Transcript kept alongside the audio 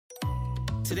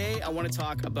Today, I want to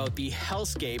talk about the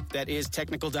hellscape that is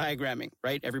technical diagramming,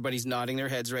 right? Everybody's nodding their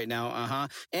heads right now,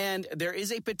 And there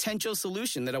is a potential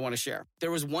solution that I want to share.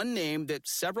 There was one name that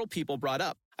several people brought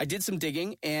up. I did some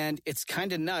digging, and it's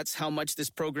kind of nuts how much this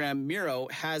program Miro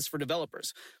has for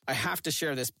developers. I have to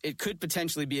share this. It could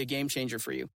potentially be a game changer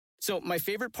for you. So my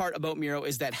favorite part about Miro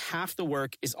is that half the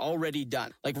work is already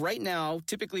done. Like right now,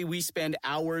 typically we spend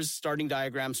hours starting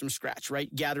diagrams from scratch,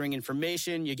 right? Gathering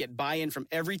information, you get buy-in from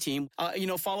every team.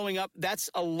 Following up,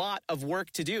 that's a lot of work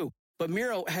to do. But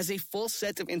Miro has a full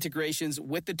set of integrations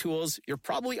with the tools you're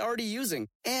probably already using.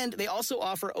 And they also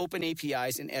offer open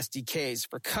APIs and SDKs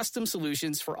for custom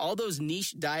solutions for all those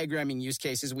niche diagramming use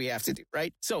cases we have to do,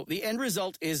 right? So the end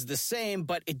result is the same,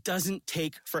 but it doesn't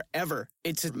take forever.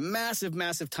 It's a massive,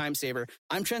 massive time saver.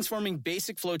 I'm transforming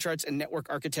basic flowcharts and network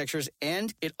architectures,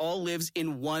 and it all lives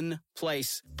in one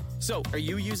place. So are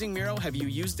you using Miro? Have you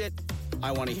used it?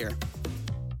 I want to hear.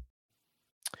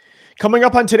 Coming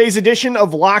up on today's edition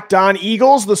of Locked On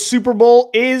Eagles, the Super Bowl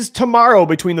is tomorrow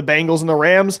between the Bengals and the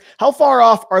Rams. How far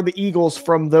off are the Eagles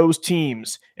from those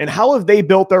teams? And how have they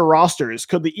built their rosters?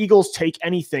 Could the Eagles take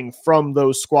anything from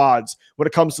those squads when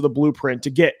it comes to the blueprint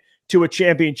to get to a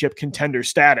championship contender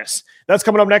status? That's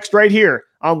coming up next right here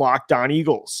on Locked On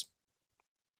Eagles.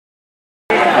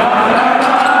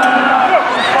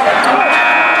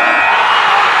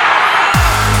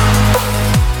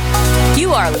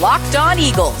 You are Locked On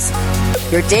Eagles,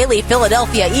 your daily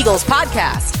Philadelphia Eagles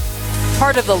podcast.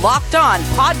 Part of the Locked On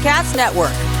Podcast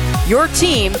Network, your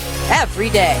team every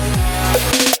day.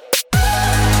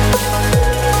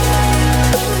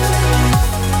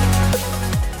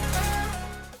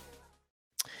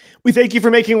 We thank you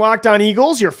for making Locked On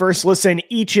Eagles your first listen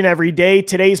each and every day.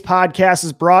 Today's podcast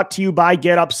is brought to you by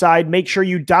GetUpside. Make sure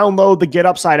you download the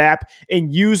GetUpside app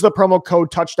and use the promo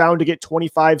code Touchdown to get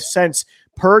 25 cents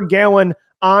per gallon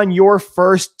on your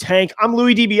first tank. I'm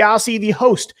Louis DiBiase, the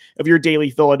host of your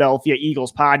daily Philadelphia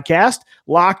Eagles podcast,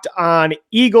 Locked On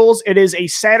Eagles. It is a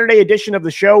Saturday edition of the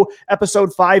show,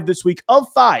 episode 5 this week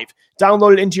of 5.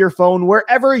 Download it into your phone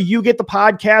wherever you get the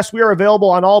podcast. We are available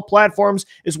on all platforms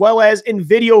as well as in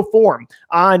video form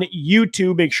on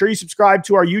YouTube. Make sure you subscribe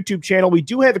to our YouTube channel. We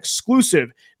do have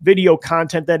exclusive video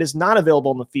content that is not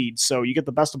available in the feed, so you get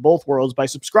the best of both worlds by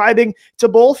subscribing to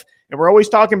both. And we're always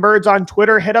talking birds on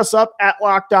Twitter. Hit us up at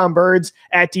LockedOnBirds,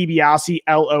 at DiBiase,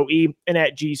 LOE, and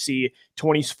at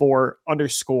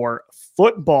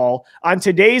GC24_football. On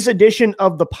today's edition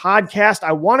of the podcast,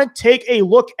 I want to take a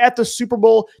look at the Super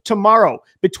Bowl tomorrow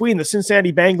between the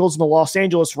Cincinnati Bengals and the Los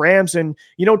Angeles Rams and,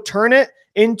 turn it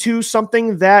into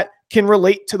something that can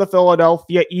relate to the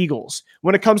Philadelphia Eagles.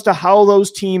 When it comes to how those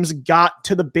teams got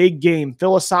to the big game,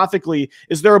 philosophically,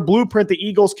 is there a blueprint the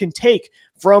Eagles can take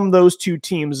from those two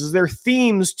teams? Is there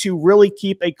themes to really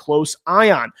keep a close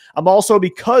eye on? I'm also,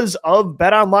 because of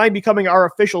BetOnline becoming our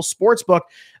official sports book,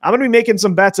 I'm going to be making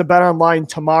some bets at BetOnline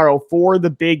tomorrow for the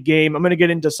big game. I'm going to get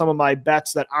into some of my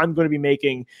bets that I'm going to be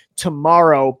making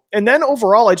tomorrow. And then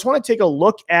overall, I just want to take a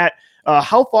look at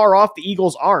how far off the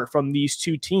Eagles are from these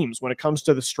two teams when it comes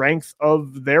to the strength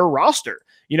of their roster.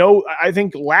 I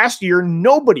think last year,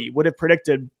 nobody would have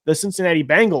predicted the Cincinnati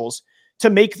Bengals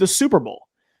to make the Super Bowl.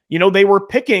 They were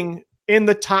picking in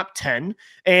the top 10,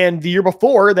 and the year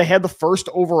before, they had the first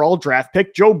overall draft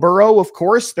pick. Joe Burrow, of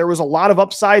course, there was a lot of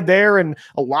upside there, and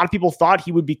a lot of people thought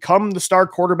he would become the star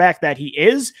quarterback that he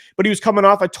is, but he was coming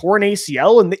off a torn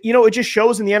ACL, and it just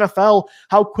shows in the NFL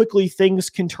how quickly things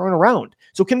can turn around.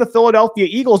 So can the Philadelphia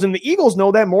Eagles, and the Eagles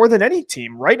know that more than any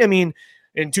team, right? I mean,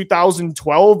 in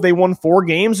 2012, they won 4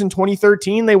 games. In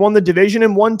 2013, they won the division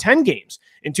and won 10 games.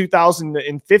 In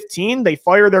 2015, they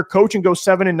fire their coach and go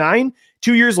 7-9.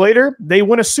 2 years later, they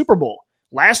win a Super Bowl.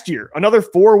 Last year, another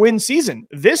 4-win season.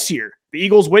 This year, the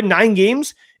Eagles win 9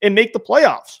 games and make the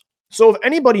playoffs. So if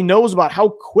anybody knows about how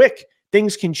quick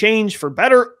things can change for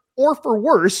better or for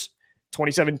worse,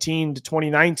 2017 to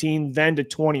 2019, then to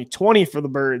 2020 for the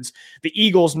Birds, the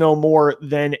Eagles know more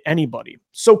than anybody.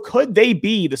 So could they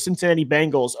be the Cincinnati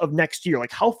Bengals of next year?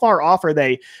 Like, how far off are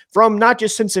they from not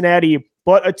just Cincinnati,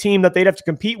 but a team that they'd have to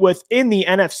compete with in the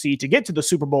NFC to get to the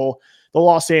Super Bowl, the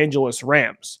Los Angeles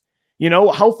Rams?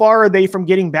 How far are they from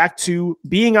getting back to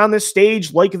being on this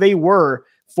stage like they were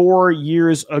 4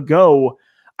 years ago?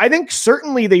 I think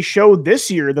certainly they showed this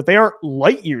year that they aren't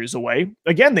light years away.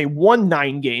 Again, they won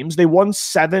 9 games. They won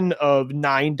 7 of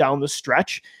 9 down the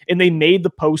stretch, and they made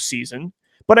the postseason.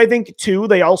 But I think, too,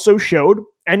 they also showed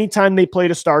anytime they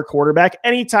played a star quarterback,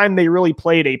 anytime they really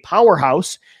played a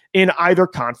powerhouse in either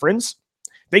conference,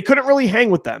 they couldn't really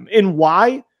hang with them. And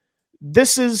why?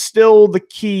 this is still the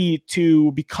key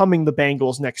to becoming the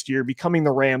Bengals next year, becoming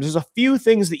the Rams. There's a few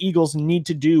things the Eagles need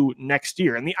to do next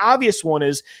year. And the obvious one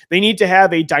is they need to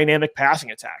have a dynamic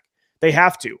passing attack. They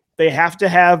have to. They have to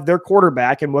have their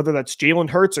quarterback, and whether that's Jalen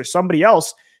Hurts or somebody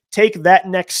else, take that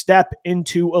next step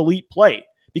into elite play.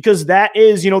 Because that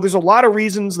is, there's a lot of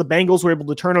reasons the Bengals were able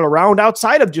to turn it around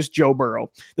outside of just Joe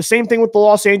Burrow. The same thing with the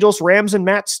Los Angeles Rams and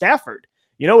Matt Stafford.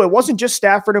 It wasn't just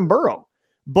Stafford and Burrow,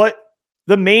 but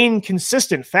the main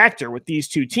consistent factor with these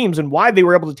two teams and why they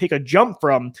were able to take a jump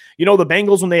from, the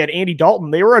Bengals when they had Andy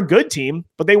Dalton, they were a good team,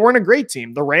 but they weren't a great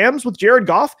team. The Rams with Jared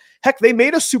Goff, heck, they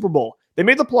made a Super Bowl. They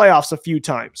made the playoffs a few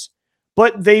times,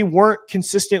 but they weren't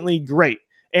consistently great.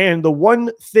 And the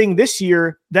one thing this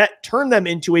year that turned them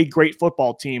into a great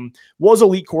football team was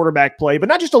elite quarterback play, but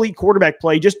not just elite quarterback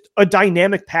play, just a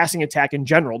dynamic passing attack in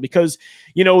general, because,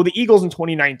 the Eagles in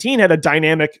 2019 had a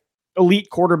dynamic elite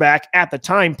quarterback at the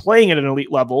time playing at an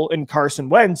elite level in Carson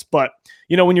Wentz. But,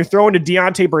 when you're throwing to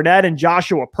Deontay Burnett and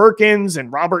Joshua Perkins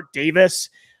and Robert Davis,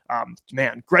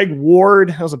 Greg Ward,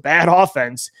 that was a bad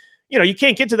offense. You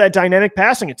can't get to that dynamic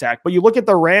passing attack. But you look at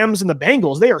the Rams and the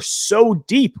Bengals, they are so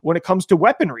deep when it comes to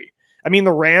weaponry. I mean,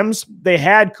 the Rams, they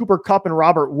had Cooper Kupp and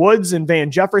Robert Woods and Van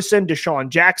Jefferson, Deshaun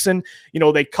Jackson.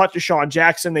 They cut Deshaun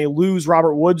Jackson. They lose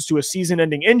Robert Woods to a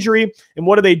season-ending injury. And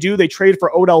what do? They trade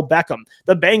for Odell Beckham.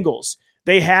 The Bengals,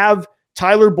 they have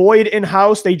Tyler Boyd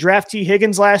in-house. They draft T.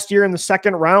 Higgins last year in the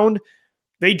second round.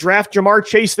 They draft Jamar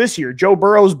Chase this year, Joe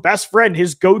Burrow's best friend,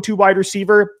 his go-to wide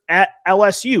receiver at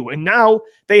LSU. And now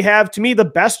they have, to me, the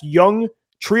best young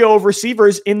trio of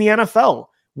receivers in the NFL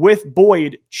with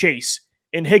Boyd, Chase,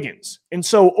 and Higgins. And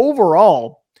so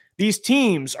overall, these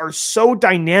teams are so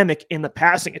dynamic in the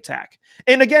passing attack.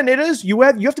 And again, you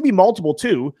have to be multiple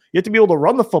too. You have to be able to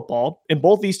run the football, and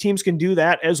both these teams can do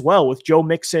that as well with Joe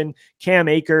Mixon, Cam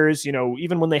Akers,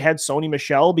 even when they had Sony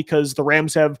Michel, because the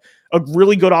Rams have a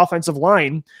really good offensive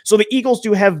line. So the Eagles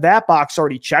do have that box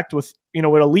already checked with, an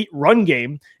elite run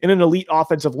game and an elite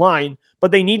offensive line,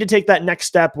 but they need to take that next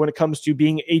step when it comes to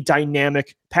being a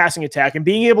dynamic passing attack and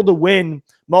being able to win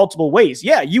multiple ways.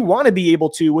 Yeah, you want to be able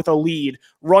to, with a lead,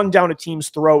 run down a team's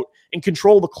throat and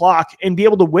control the clock and be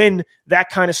able to win that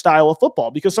kind of style of football,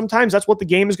 because sometimes that's what the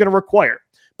game is going to require.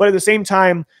 But at the same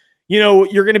time,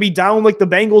 you're going to be down like the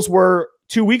Bengals were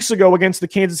 2 weeks ago against the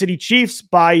Kansas City Chiefs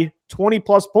by 20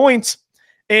 plus points.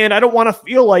 And I don't want to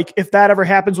feel like if that ever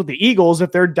happens with the Eagles,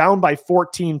 if they're down by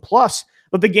 14 plus,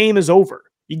 that the game is over.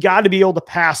 You got to be able to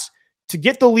pass to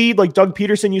get the lead, like Doug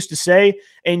Peterson used to say,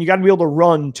 and you got to be able to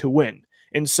run to win.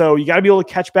 And so you got to be able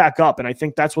to catch back up. And I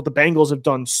think that's what the Bengals have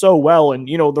done so well. And,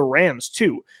 the Rams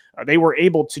too. They were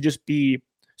able to just be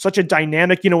such a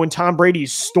dynamic, when Tom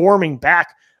Brady's storming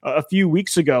back a few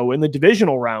weeks ago in the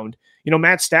divisional round,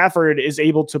 Matt Stafford is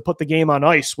able to put the game on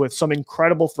ice with some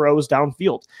incredible throws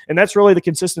downfield. And that's really the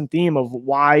consistent theme of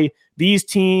why these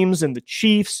teams and the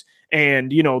Chiefs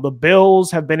and, the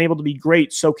Bills have been able to be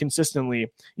great so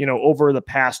consistently, over the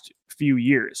past few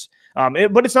years.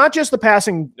 But it's not just the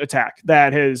passing attack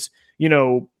that has,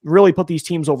 really put these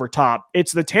teams over top.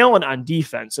 It's the talent on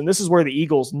defense. And this is where the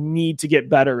Eagles need to get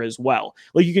better as well.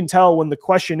 Like you can tell when the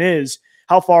question is,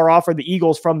 how far off are the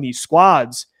Eagles from these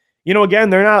squads? Again,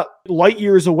 they're not light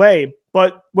years away,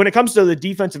 but when it comes to the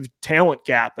defensive talent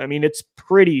gap, I mean, it's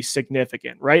pretty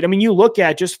significant, right? I mean, you look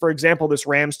at just, for example, this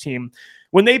Rams team,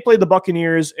 when they played the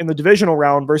Buccaneers in the divisional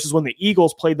round versus when the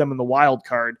Eagles played them in the wild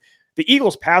card, the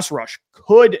Eagles pass rush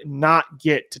could not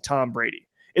get to Tom Brady.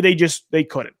 They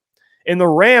couldn't. And the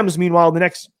Rams, meanwhile, the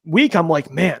next week, I'm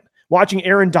like, man, watching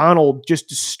Aaron Donald just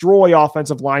destroy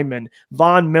offensive linemen,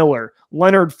 Von Miller,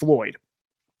 Leonard Floyd.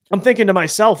 I'm thinking to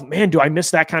myself, man, do I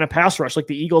miss that kind of pass rush like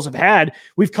the Eagles have had?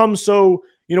 We've grown so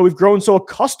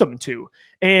accustomed to.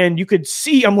 And you could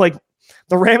see, I'm like,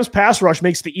 the Rams pass rush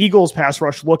makes the Eagles pass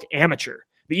rush look amateur.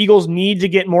 The Eagles need to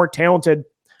get more talented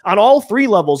on all three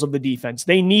levels of the defense.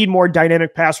 They need more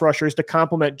dynamic pass rushers to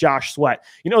complement Josh Sweat.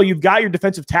 You've got your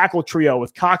defensive tackle trio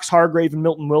with Cox, Hargrave, and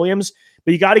Milton Williams,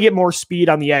 but you got to get more speed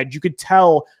on the edge. You could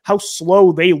tell how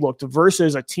slow they looked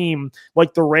versus a team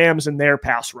like the Rams and their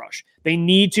pass rush. They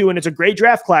need to, and it's a great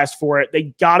draft class for it.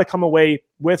 They got to come away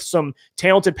with some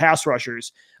talented pass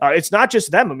rushers. It's not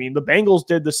just them. I mean, the Bengals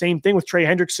did the same thing with Trey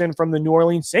Hendrickson from the New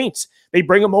Orleans Saints. They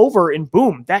bring him over and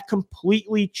boom, that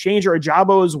completely changed, or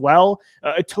Ajabo as well.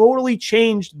 It totally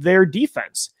changed their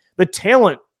defense. The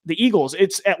talent, the Eagles,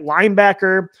 it's at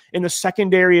linebacker in the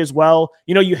secondary as well.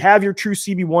 You have your true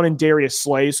CB1 and Darius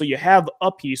Slay, so you have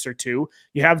a piece or two.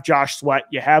 You have Josh Sweat,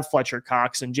 you have Fletcher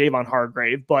Cox and Javon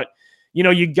Hargrave, but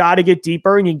you got to get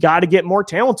deeper and you got to get more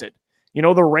talented.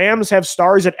 The Rams have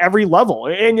stars at every level,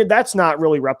 and that's not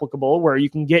really replicable where you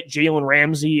can get Jalen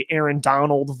Ramsey, Aaron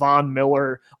Donald, Von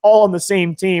Miller all on the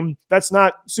same team. That's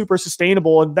not super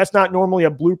sustainable, and that's not normally a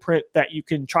blueprint that you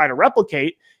can try to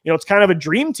replicate. It's kind of a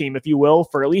dream team, if you will,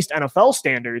 for at least NFL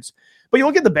standards. But you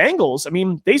look at the Bengals,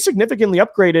 they significantly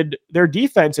upgraded their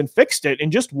defense and fixed it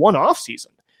in just one offseason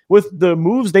with the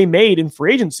moves they made in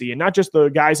free agency, and not just the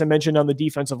guys I mentioned on the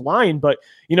defensive line, but,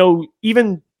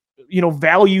 even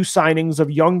value signings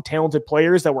of young, talented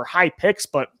players that were high picks,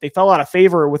 but they fell out of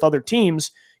favor with other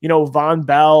teams, Von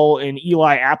Bell and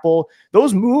Eli Apple.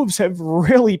 Those moves have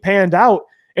really panned out,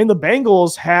 and the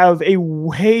Bengals have a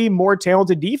way more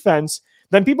talented defense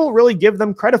than people really give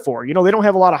them credit for. They don't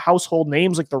have a lot of household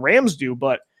names like the Rams do,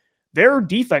 but their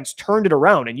defense turned it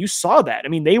around, and you saw that.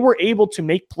 They were able to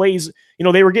make plays.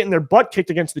 They were getting their butt kicked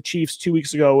against the Chiefs 2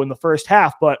 weeks ago in the first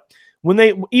half, but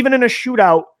when even in a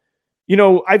shootout,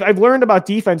 I've learned about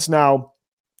defense now.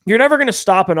 You're never going to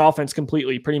stop an offense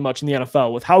completely, pretty much in the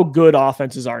NFL with how good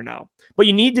offenses are now. But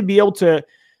you need to be able to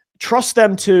trust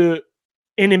them to,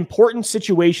 in important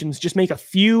situations, just make a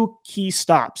few key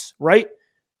stops, right?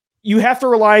 You have to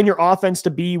rely on your offense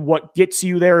to be what gets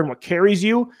you there and what carries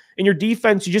you. And your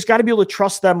defense, you just got to be able to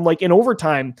trust them, like in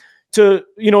overtime, to,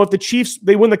 if the Chiefs,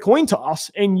 they win the coin toss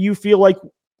and you feel like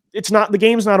the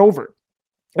game's not over.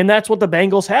 And that's what the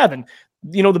Bengals have. And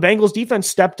the Bengals defense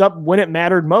stepped up when it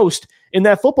mattered most in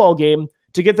that football game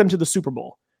to get them to the Super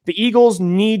Bowl. The Eagles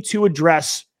need to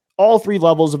address all three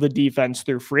levels of the defense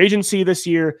through free agency this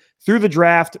year, through the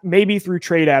draft, maybe through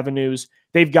trade avenues.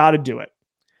 They've got to do it.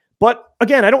 But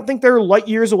again, I don't think they're light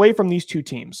years away from these two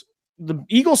teams. The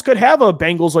Eagles could have a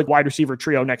Bengals-like wide receiver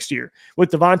trio next year,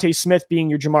 with Devontae Smith being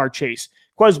your Jamar Chase.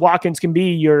 Quez Watkins can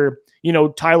be your,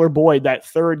 Tyler Boyd, that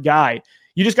third guy.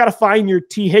 You just got to find your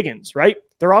T. Higgins, right?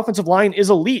 Their offensive line is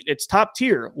elite. It's top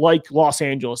tier, like Los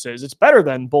Angeles is. It's better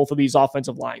than both of these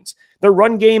offensive lines. Their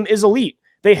run game is elite.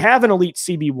 They have an elite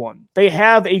CB1. They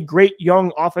have a great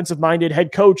young offensive-minded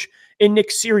head coach in Nick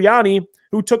Sirianni,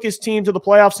 who took his team to the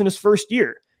playoffs in his first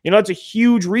year. That's a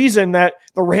huge reason that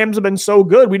the Rams have been so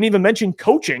good. We didn't even mention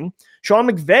coaching. Sean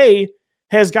McVay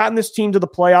has gotten this team to the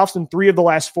playoffs in 3 of the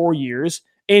last 4 years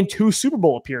and 2 Super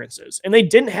Bowl appearances. And they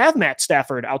didn't have Matt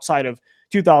Stafford outside of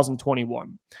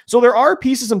 2021. So there are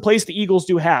pieces in place the Eagles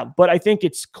do have, but I think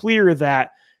it's clear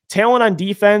that talent on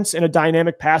defense and a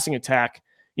dynamic passing attack,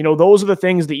 those are the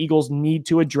things the Eagles need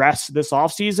to address this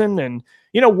offseason. And,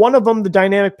 one of them, the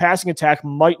dynamic passing attack,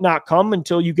 might not come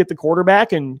until you get the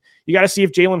quarterback, and you got to see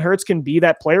if Jalen Hurts can be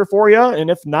that player for you. And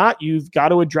if not, you've got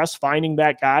to address finding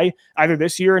that guy either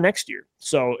this year or next year.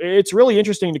 So it's really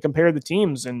interesting to compare the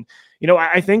teams. And,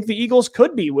 I think the Eagles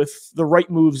could be, with the right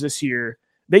moves this year,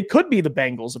 they could be the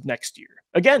Bengals of next year.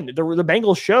 Again, the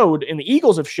Bengals showed, and the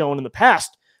Eagles have shown in the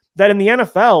past, that in the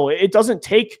NFL, it doesn't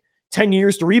take 10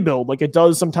 years to rebuild like it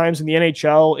does sometimes in the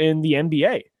NHL, in the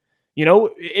NBA.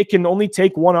 It can only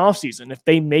take one offseason if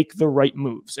they make the right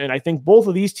moves. And I think both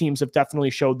of these teams have definitely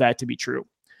showed that to be true.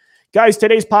 Guys,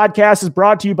 today's podcast is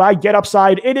brought to you by Get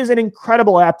Upside. It is an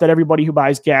incredible app that everybody who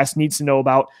buys gas needs to know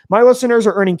about. My listeners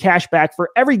are earning cash back for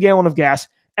every gallon of gas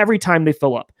every time they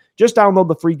fill up. Just download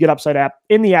the free Get Upside app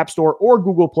in the App Store or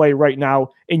Google Play right now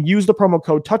and use the promo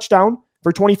code TOUCHDOWN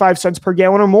for 25 cents per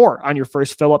gallon or more on your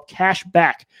first fill up. Cash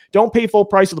back. Don't pay full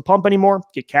price at the pump anymore.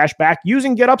 Get cash back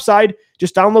using Get Upside.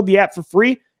 Just download the app for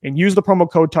free and use the promo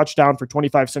code TOUCHDOWN for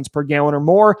 25 cents per gallon or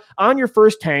more on your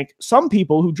first tank. Some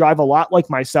people who drive a lot like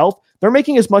myself, they're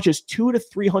making as much as $200 to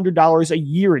 $300 a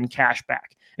year in cash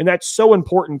back. And that's so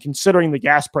important considering the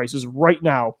gas prices right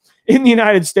now in the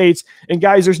United States. And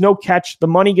guys, there's no catch. The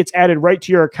money gets added right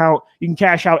to your account. You can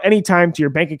cash out anytime to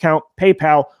your bank account,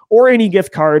 PayPal, or any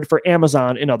gift card for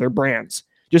Amazon and other brands.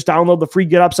 Just download the free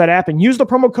Get Upside app and use the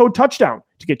promo code TOUCHDOWN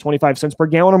to get 25 cents per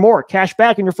gallon or more cash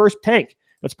back in your first tank.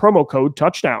 That's promo code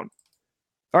TOUCHDOWN.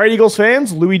 All right, Eagles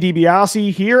fans, Louis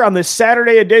DiBiase here on this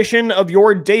Saturday edition of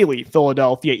your daily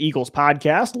Philadelphia Eagles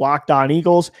podcast, Locked On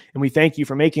Eagles, and we thank you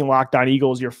for making Locked On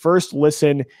Eagles your first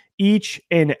listen each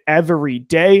and every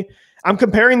day. I'm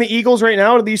comparing the Eagles right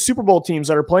now to these Super Bowl teams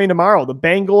that are playing tomorrow, the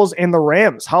Bengals and the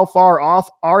Rams. How far off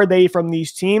are they from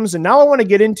these teams? And now I want to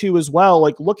get into as well,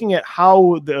 like looking at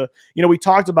how we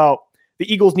talked about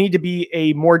the Eagles need to be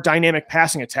a more dynamic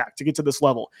passing attack to get to this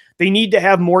level. They need to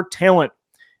have more talent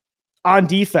on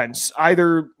defense.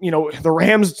 Either, the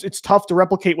Rams, it's tough to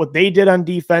replicate what they did on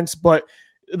defense, but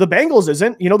the Bengals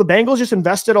isn't. The Bengals just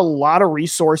invested a lot of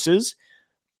resources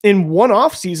in one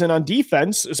offseason on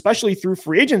defense, especially through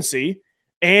free agency,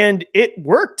 and it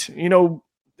worked,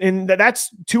 and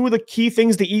that's two of the key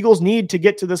things the Eagles need to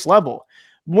get to this level.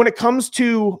 when it comes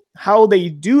to how they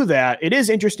do that, it is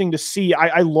interesting to see.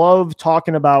 I love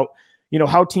talking about,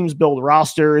 how teams build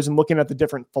rosters and looking at the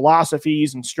different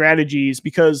philosophies and strategies,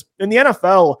 because in the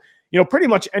NFL, pretty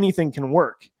much anything can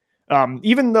work.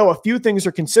 Even though a few things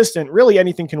are consistent, really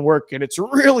anything can work. And it's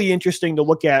really interesting to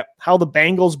look at how the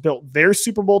Bengals built their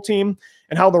Super Bowl team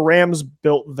and how the Rams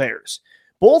built theirs.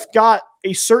 Both got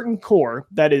a certain core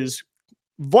that is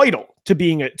vital to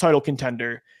being a title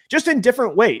contender, just in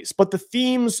different ways. But the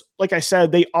themes, like I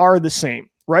said, they are the same,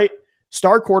 right?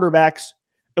 Star quarterbacks,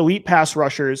 elite pass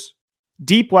rushers,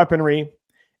 deep weaponry,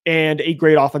 and a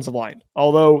great offensive line.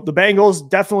 Although the Bengals,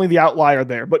 definitely the outlier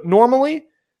there. But normally,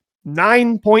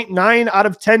 9.9 out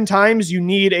of 10 times, you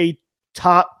need a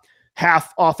top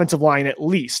half offensive line at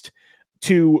least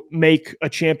to make a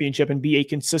championship and be a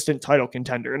consistent title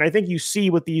contender. And I think you see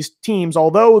with these teams,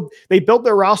 although they built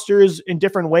their rosters in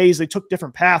different ways, they took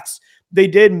different paths, they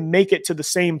did make it to the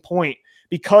same point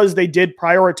because they did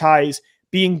prioritize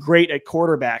being great at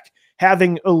quarterback,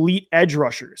 having elite edge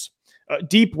rushers,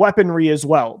 deep weaponry as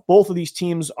well. Both of these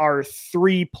teams are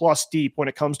 3+ deep when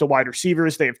it comes to wide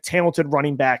receivers. They have talented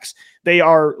running backs. They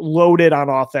are loaded on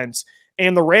offense.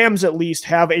 And the Rams at least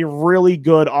have a really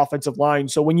good offensive line.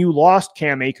 So when you lost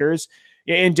Cam Akers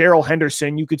and Darrell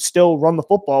Henderson, you could still run the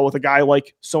football with a guy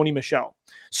like Sony Michel.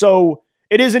 So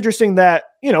it is interesting that,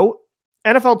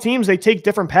 NFL teams, they take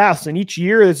different paths, and each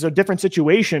year is a different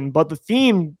situation, but the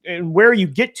theme and where you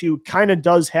get to kind of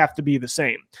does have to be the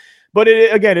same. But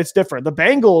again, it's different. The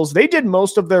Bengals, they did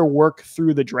most of their work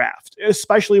through the draft,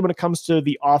 especially when it comes to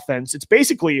the offense. It's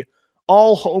basically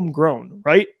all homegrown,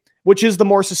 right? Which is the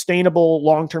more sustainable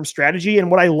long-term strategy. And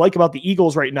what I like about the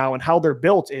Eagles right now and how they're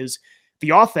built is the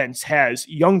offense has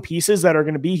young pieces that are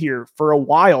going to be here for a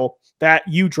while that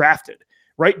you drafted,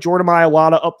 right? Jordan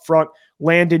Mailata up front,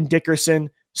 Landon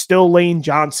Dickerson, still Lane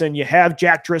Johnson. You have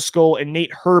Jack Driscoll and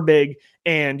Nate Herbig.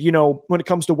 And, when it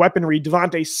comes to weaponry,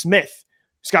 Devontae Smith,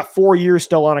 he's got 4 years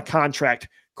still on a contract.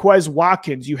 Quez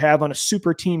Watkins, you have on a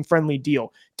super team-friendly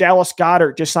deal. Dallas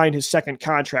Goedert just signed his second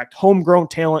contract. Homegrown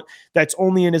talent that's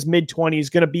only in his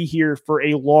mid-20s, going to be here for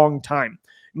a long time.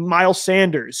 Miles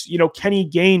Sanders, Kenny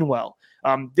Gainwell.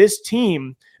 This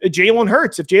team, Jalen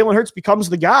Hurts, if Jalen Hurts becomes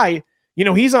the guy,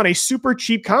 he's on a super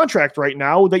cheap contract right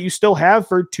now that you still have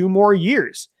for 2 more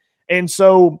years. And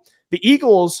so the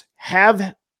Eagles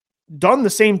have done the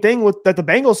same thing that the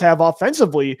Bengals have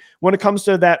offensively when it comes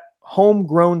to that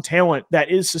homegrown talent that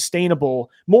is sustainable,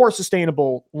 more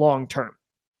sustainable long-term.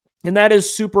 And that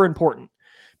is super important.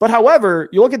 But however,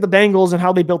 you look at the Bengals and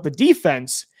how they built the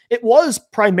defense, it was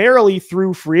primarily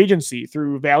through free agency,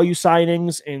 through value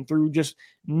signings, and through just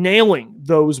nailing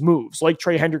those moves like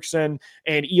Trey Hendrickson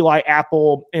and Eli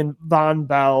Apple and Von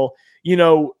Bell,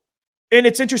 and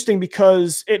it's interesting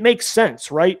because it makes sense,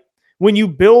 right? When you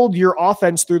build your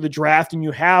offense through the draft and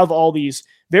you have all these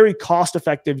very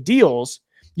cost-effective deals,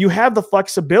 you have the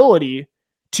flexibility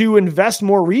to invest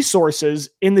more resources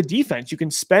in the defense. You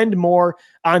can spend more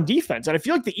on defense. And I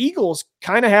feel like the Eagles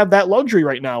kind of have that luxury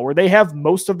right now where they have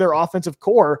most of their offensive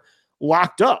core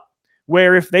locked up,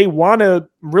 where if they want to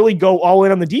really go all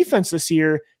in on the defense this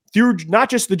year through not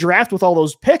just the draft with all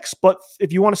those picks, but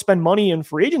if you want to spend money in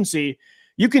free agency,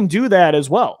 you can do that as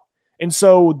well. And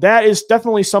so that is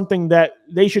definitely something that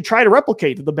they should try to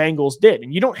replicate that the Bengals did.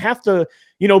 And you don't have to,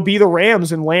 be the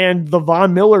Rams and land the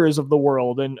Von Millers of the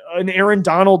world and an Aaron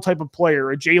Donald type of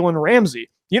player, a Jalen Ramsey.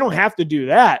 You don't have to do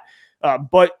that.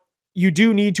 But you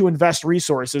do need to invest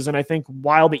resources. And I think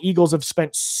while the Eagles have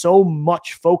spent so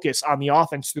much focus on the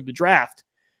offense through the draft,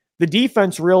 the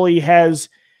defense really has,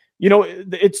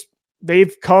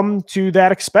 they've come to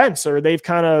that expense, or they've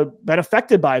kind of been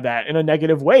affected by that in a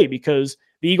negative way because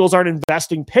the Eagles aren't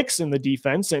investing picks in the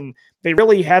defense, and they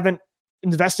really haven't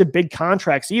invested big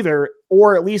contracts either,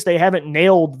 or at least they haven't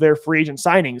nailed their free agent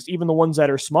signings, even the ones that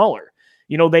are smaller.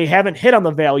 They haven't hit on the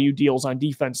value deals on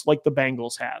defense like the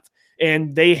Bengals have,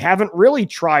 and they haven't really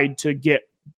tried to get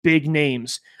big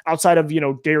names outside of,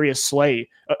 Darius Slay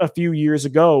a few years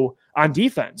ago on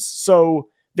defense. So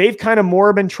they've kind of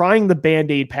more been trying the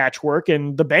Band-Aid patchwork,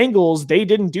 and the Bengals, they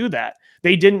didn't do that.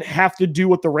 They didn't have to do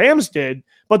what the Rams did,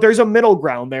 but there's a middle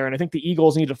ground there, and I think the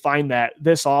Eagles need to find that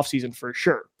this offseason for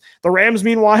sure. The Rams,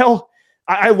 meanwhile,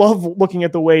 I love looking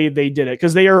at the way they did it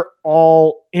because they are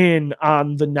all in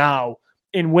on the now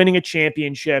in winning a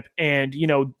championship. And,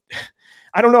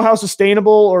 I don't know how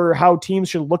sustainable or how teams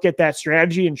should look at that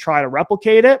strategy and try to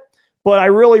replicate it, but I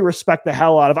really respect the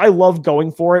hell out of it. I love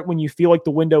going for it when you feel like the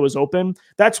window is open.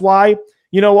 That's why,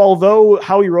 although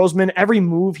Howie Roseman, every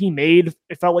move he made,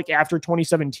 it felt like after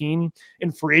 2017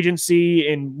 in free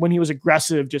agency and when he was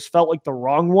aggressive, just felt like the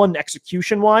wrong one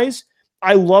execution-wise.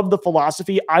 I love the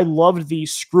philosophy. I loved the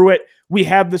screw it. We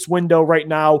have this window right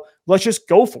now. Let's just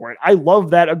go for it. I love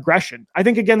that aggression. I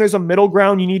think, again, there's a middle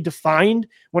ground you need to find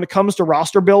when it comes to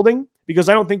roster building, because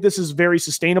I don't think this is very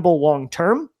sustainable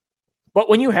long-term. But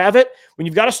when you have it, when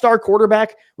you've got a star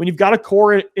quarterback, when you've got a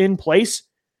core in place,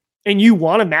 and you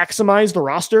want to maximize the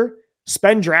roster,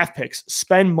 spend draft picks,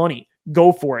 spend money,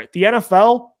 go for it. The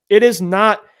NFL, it is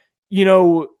not,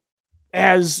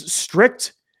 as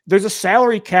strict. There's a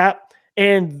salary cap,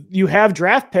 and you have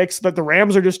draft picks that the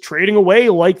Rams are just trading away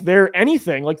like they're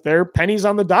anything, like they're pennies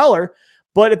on the dollar.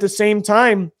 But at the same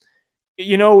time,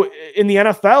 in the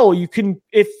NFL, you can,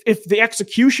 if the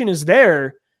execution is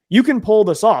there, you can pull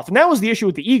this off. And that was the issue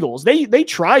with the Eagles. They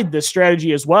tried this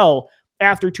strategy as well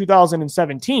after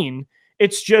 2017.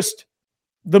 It's just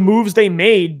the moves they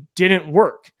made didn't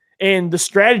work. And the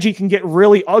strategy can get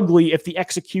really ugly if the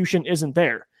execution isn't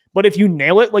there. But if you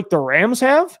nail it like the Rams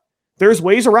have, there's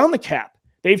ways around the cap.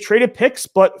 They've traded picks,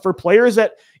 but for players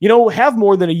that, have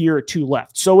more than a year or two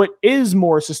left. So it is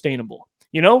more sustainable.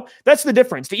 That's the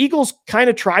difference. The Eagles kind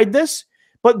of tried this,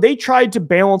 but they tried to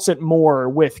balance it more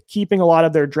with keeping a lot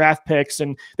of their draft picks.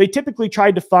 And they typically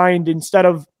tried to find, instead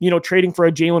of, trading for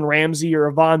a Jalen Ramsey or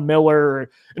a Von Miller or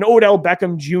an Odell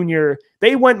Beckham Jr.,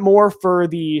 they went more for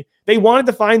they wanted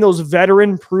to find those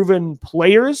veteran proven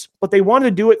players, but they wanted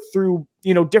to do it through,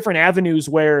 different avenues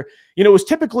where, it was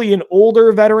typically an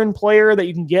older veteran player that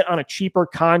you can get on a cheaper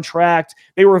contract.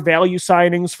 They were value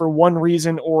signings for one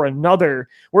reason or another.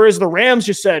 Whereas the Rams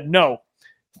just said, no,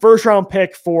 first round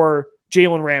pick for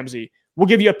Jalen Ramsey. We'll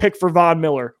give you a pick for Von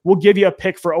Miller. We'll give you a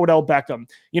pick for Odell Beckham.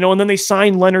 And then they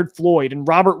signed Leonard Floyd and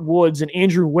Robert Woods and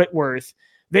Andrew Whitworth.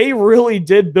 They really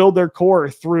did build their core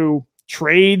through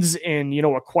trades and,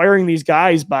 acquiring these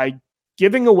guys by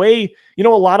giving away, a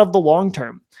lot of the long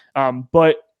term.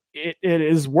 But it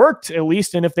has worked, at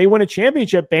least. And if they win a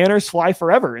championship, banners fly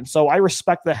forever. And so I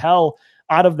respect the hell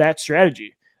out of that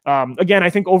strategy. Again, I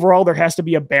think overall there has to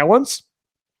be a balance.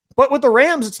 But with the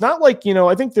Rams, it's not like,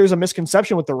 I think there's a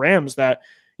misconception with the Rams that,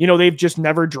 they've just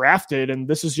never drafted and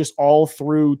this is just all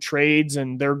through trades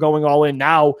and they're going all in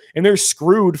now and they're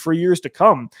screwed for years to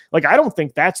come. Like, I don't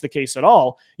think that's the case at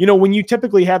all. When you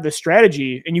typically have this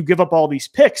strategy and you give up all these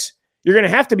picks, you're going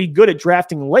to have to be good at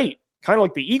drafting late, kind of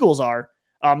like the Eagles are.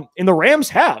 And the Rams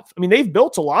have. I mean, they've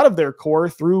built a lot of their core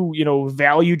through,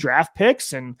 value draft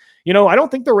picks. And, I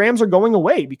don't think the Rams are going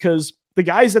away because the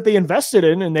guys that they invested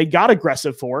in and they got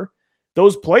aggressive for,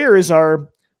 those players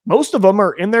most of them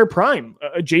are in their prime.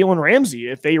 Jalen Ramsey,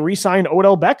 if they re-sign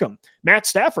Odell Beckham, Matt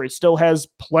Stafford still has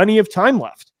plenty of time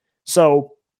left.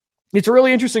 So it's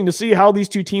really interesting to see how these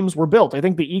two teams were built. I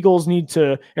think the Eagles need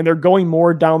to, and they're going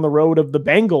more down the road of the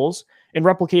Bengals and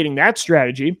replicating that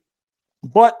strategy.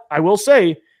 But I will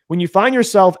say, when you find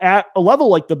yourself at a level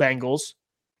like the Bengals,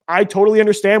 I totally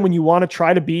understand when you want to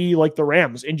try to be like the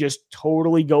Rams and just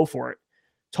totally go for it.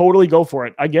 Totally go for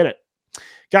it. I get it.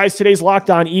 Guys, today's Locked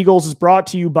On Eagles is brought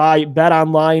to you by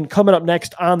BetOnline. Coming up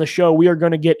next on the show, we are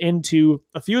going to get into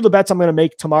a few of the bets I'm going to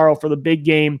make tomorrow for the big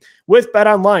game with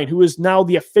BetOnline, who is now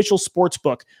the official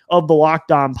sportsbook of the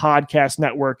Locked On Podcast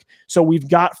Network. So we've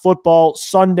got football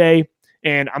Sunday,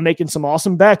 and I'm making some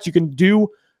awesome bets. You can do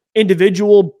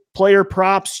individual player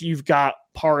props. You've got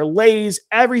parlays,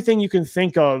 everything you can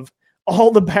think of.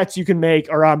 All the bets you can make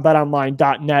are on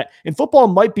betonline.net. And football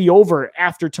might be over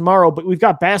after tomorrow, but we've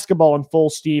got basketball in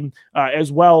full steam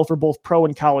as well for both pro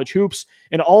and college hoops.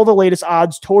 And all the latest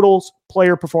odds, totals,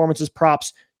 player performances,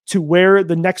 props to where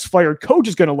the next fired coach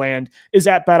is going to land is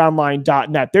at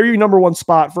betonline.net. They're your number one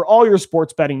spot for all your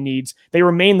sports betting needs. They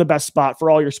remain the best spot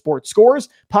for all your sports scores,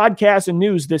 podcasts, and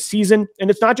news this season. And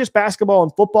it's not just basketball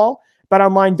and football.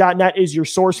 BetOnline.net is your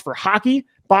source for hockey,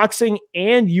 boxing,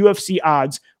 and UFC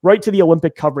odds, right to the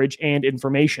Olympic coverage and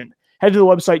information. Head to the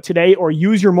website today or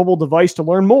use your mobile device to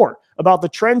learn more about the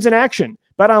trends in action.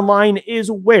 BetOnline is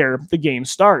where the game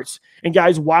starts. And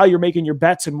guys, while you're making your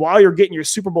bets and while you're getting your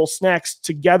Super Bowl snacks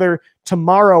together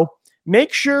tomorrow,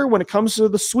 make sure when it comes to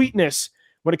the sweetness,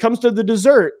 when it comes to the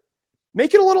dessert,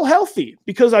 make it a little healthy,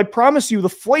 because I promise you the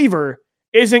flavor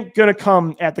isn't going to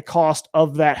come at the cost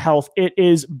of that health. It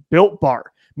is Built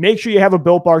Bar. Make sure you have a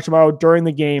Built Bar tomorrow during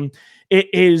the game. It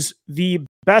is the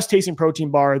best tasting protein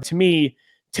bar. To me,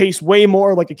 tastes way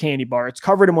more like a candy bar. It's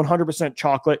covered in 100%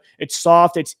 chocolate. It's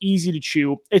soft. It's easy to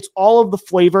chew. It's all of the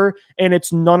flavor, and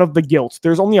it's none of the guilt.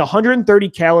 There's only 130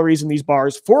 calories in these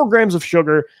bars, 4 grams of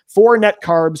sugar, 4 net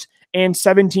carbs, and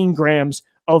 17 grams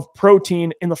of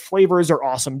protein, and the flavors are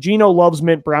awesome. Gino loves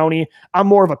mint brownie. I'm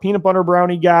more of a peanut butter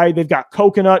brownie guy. They've got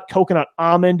coconut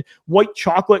almond, white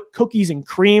chocolate, cookies and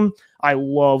cream. I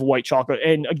love white chocolate.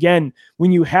 And again,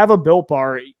 when you have a Built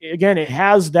Bar, again, it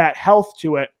has that health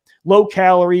to it, low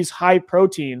calories, high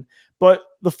protein, but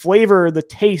the flavor, the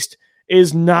taste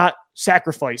is not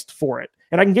sacrificed for it.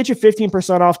 And I can get you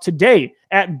 15% off today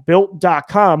at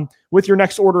Built.com with your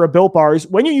next order of Built Bars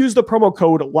when you use the promo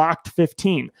code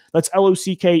LOCKED15. That's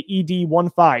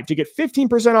LOCKED15 to get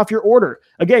 15% off your order.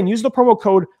 Again, use the promo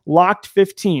code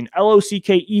LOCKED15,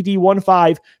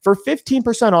 LOCKED15 for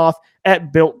 15% off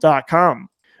at Built.com.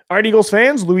 All right, Eagles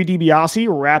fans, Louis DiBiase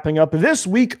wrapping up this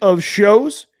week of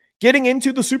shows. Getting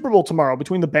into the Super Bowl tomorrow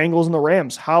between the Bengals and the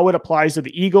Rams, how it applies to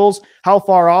the Eagles, how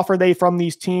far off are they from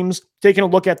these teams, taking a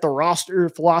look at the roster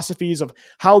philosophies of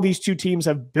how these two teams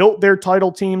have built their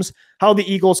title teams, how the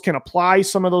Eagles can apply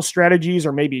some of those strategies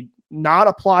or maybe not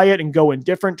apply it and go in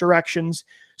different directions.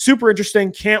 Super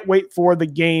interesting. Can't wait for the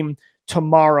game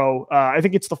tomorrow. I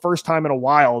think it's the first time in a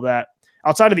while that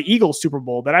outside of the Eagles Super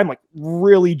Bowl that I'm like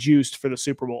really juiced for the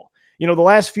Super Bowl. You know, the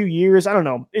last few years, I don't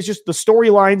know. It's just the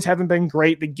storylines haven't been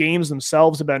great. The games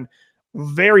themselves have been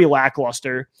very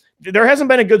lackluster. There hasn't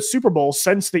been a good Super Bowl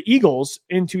since the Eagles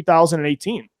in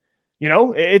 2018. You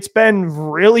know, it's been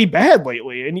really bad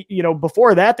lately. And, you know,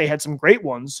 before that, they had some great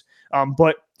ones.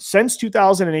 But since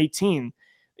 2018,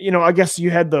 you know, I guess you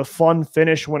had the fun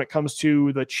finish when it comes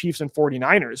to the Chiefs and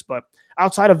 49ers. But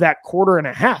outside of that quarter and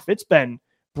a half, it's been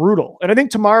brutal. And I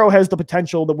think tomorrow has the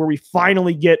potential that where we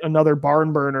finally get another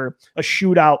barn burner, a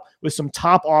shootout with some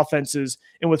top offenses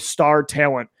and with star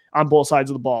talent on both sides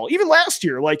of the ball. Even last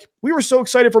year, like we were so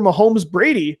excited for Mahomes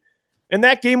Brady, and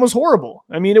that game was horrible.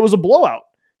 I mean, it was a blowout.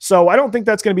 So I don't think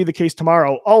that's going to be the case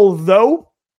tomorrow. Although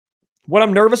what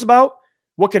I'm nervous about,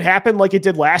 what could happen like it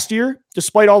did last year,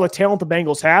 despite all the talent the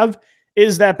Bengals have,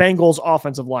 is that Bengals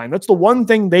offensive line. That's the one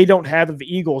thing they don't have that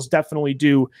the Eagles definitely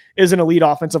do is an elite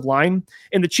offensive line.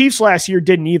 And the Chiefs last year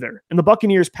didn't either. And the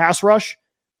Buccaneers pass rush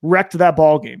wrecked that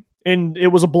ball game. And it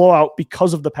was a blowout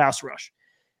because of the pass rush.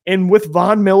 And with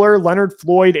Von Miller, Leonard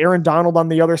Floyd, Aaron Donald on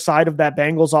the other side of that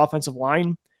Bengals offensive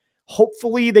line,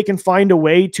 hopefully they can find a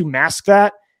way to mask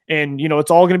that. And, you know,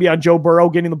 it's all going to be on Joe Burrow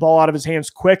getting the ball out of his hands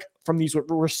quick from these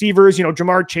receivers. You know,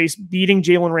 Jamar Chase beating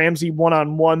Jalen Ramsey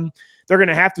one-on-one. They're going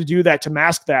to have to do that to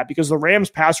mask that because the Rams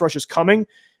pass rush is coming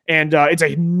and it's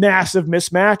a massive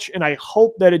mismatch. And I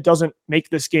hope that it doesn't make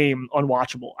this game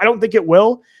unwatchable. I don't think it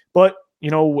will, but you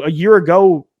know, a year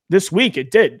ago this week, it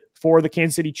did for the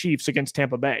Kansas City Chiefs against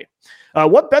Tampa Bay.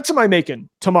 What bets am I making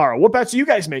tomorrow? What bets are you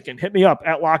guys making? Hit me up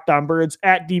at Locked On Birds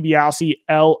at DiBiase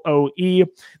LOE.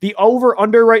 The over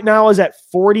under right now is at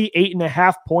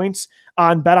 48.5 points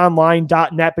on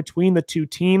betonline.net between the two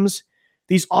teams.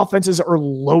 These offenses are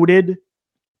loaded.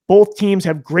 Both teams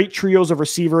have great trios of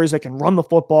receivers that can run the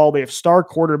football. They have star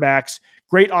quarterbacks,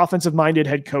 great offensive-minded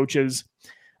head coaches.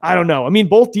 I don't know. I mean,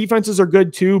 both defenses are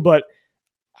good too, but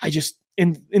I just,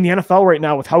 in the NFL right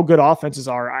now with how good offenses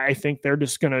are, I think they're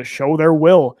just going to show their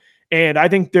will. And I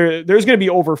think there's going to be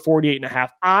over 48.5.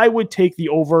 I would take the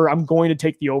over. I'm going to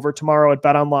take the over tomorrow at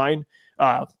BetOnline.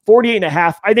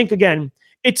 48.5. I think, again,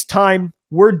 it's time.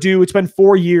 We're due. It's been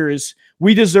 4 years.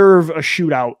 We deserve a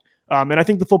shootout. And I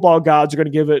think the football gods are going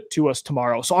to give it to us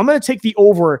tomorrow. So I'm going to take the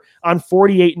over on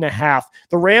 48.5.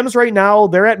 The Rams right now,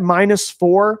 they're at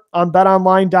 -4 on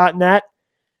betonline.net.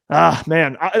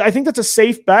 Man, I think that's a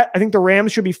safe bet. I think the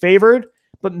Rams should be favored.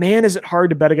 But man, is it hard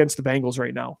to bet against the Bengals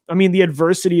right now. I mean, the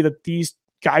adversity that these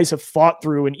guys have fought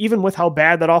through, and even with how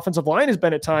bad that offensive line has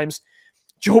been at times,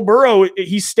 Joe Burrow,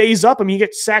 he stays up. I mean, he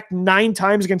gets sacked 9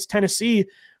 times against Tennessee,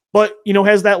 but, you know,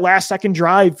 has that last second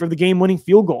drive for the game-winning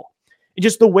field goal. And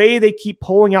just the way they keep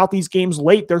pulling out these games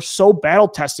late, they're so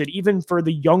battle-tested, even for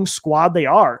the young squad they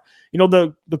are. You know,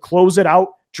 the close-it-out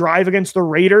drive against the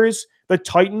Raiders, the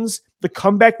Titans, the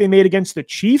comeback they made against the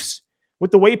Chiefs,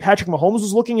 with the way Patrick Mahomes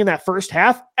was looking in that first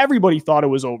half, everybody thought it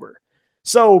was over.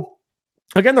 So,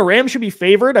 again, the Rams should be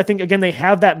favored. I think, again, they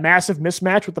have that massive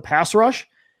mismatch with the pass rush.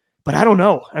 But I don't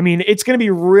know. I mean, it's going to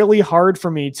be really hard for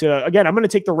me to, again, I'm going to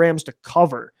take the Rams to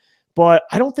cover. But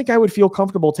I don't think I would feel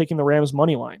comfortable taking the Rams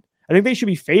money line. I think they should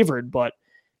be favored, but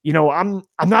you know, I'm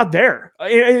not there.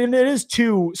 And it is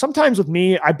too, sometimes with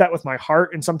me, I bet with my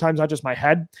heart and sometimes not just my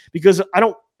head, because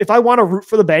if I want to root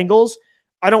for the Bengals,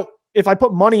 if I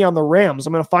put money on the Rams,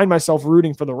 I'm going to find myself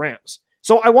rooting for the Rams.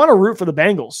 So I want to root for the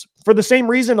Bengals for the same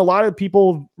reason a lot of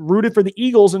people rooted for the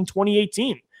Eagles in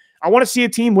 2018. I want to see a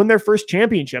team win their first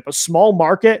championship, a small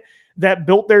market that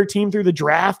built their team through the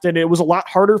draft. And it was a lot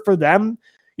harder for them,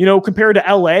 you know, compared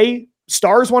to LA.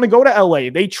 stars want to go to LA.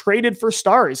 They traded for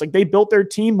stars. Like, they built their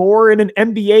team more in an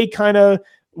NBA kind of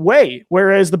way.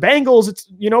 Whereas the Bengals,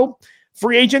 it's,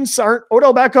 free agents aren't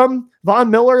Odell Beckham, Von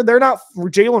Miller. They're not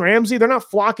Jalen Ramsey. They're not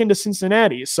flocking to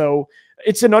Cincinnati. So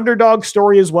it's an underdog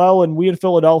story as well. And we in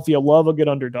Philadelphia love a good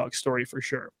underdog story for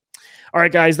sure. All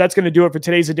right, guys, that's going to do it for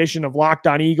today's edition of Locked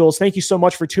On Eagles. Thank you so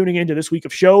much for tuning into this week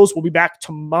of shows. We'll be back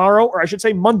tomorrow, or I should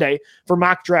say Monday, for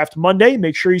Mock Draft Monday.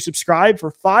 Make sure you subscribe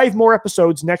for 5 more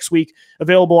episodes next week,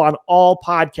 available on all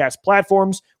podcast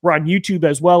platforms. We're on YouTube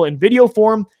as well in video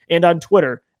form, and on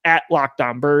Twitter at Locked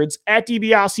On Birds, at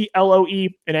DiBiase LOE,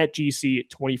 and at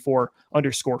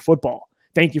GC24_football.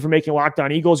 Thank you for making Locked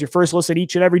On Eagles your first listen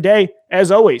each and every day.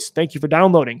 As always, thank you for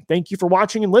downloading. Thank you for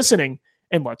watching and listening,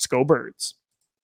 and let's go Birds.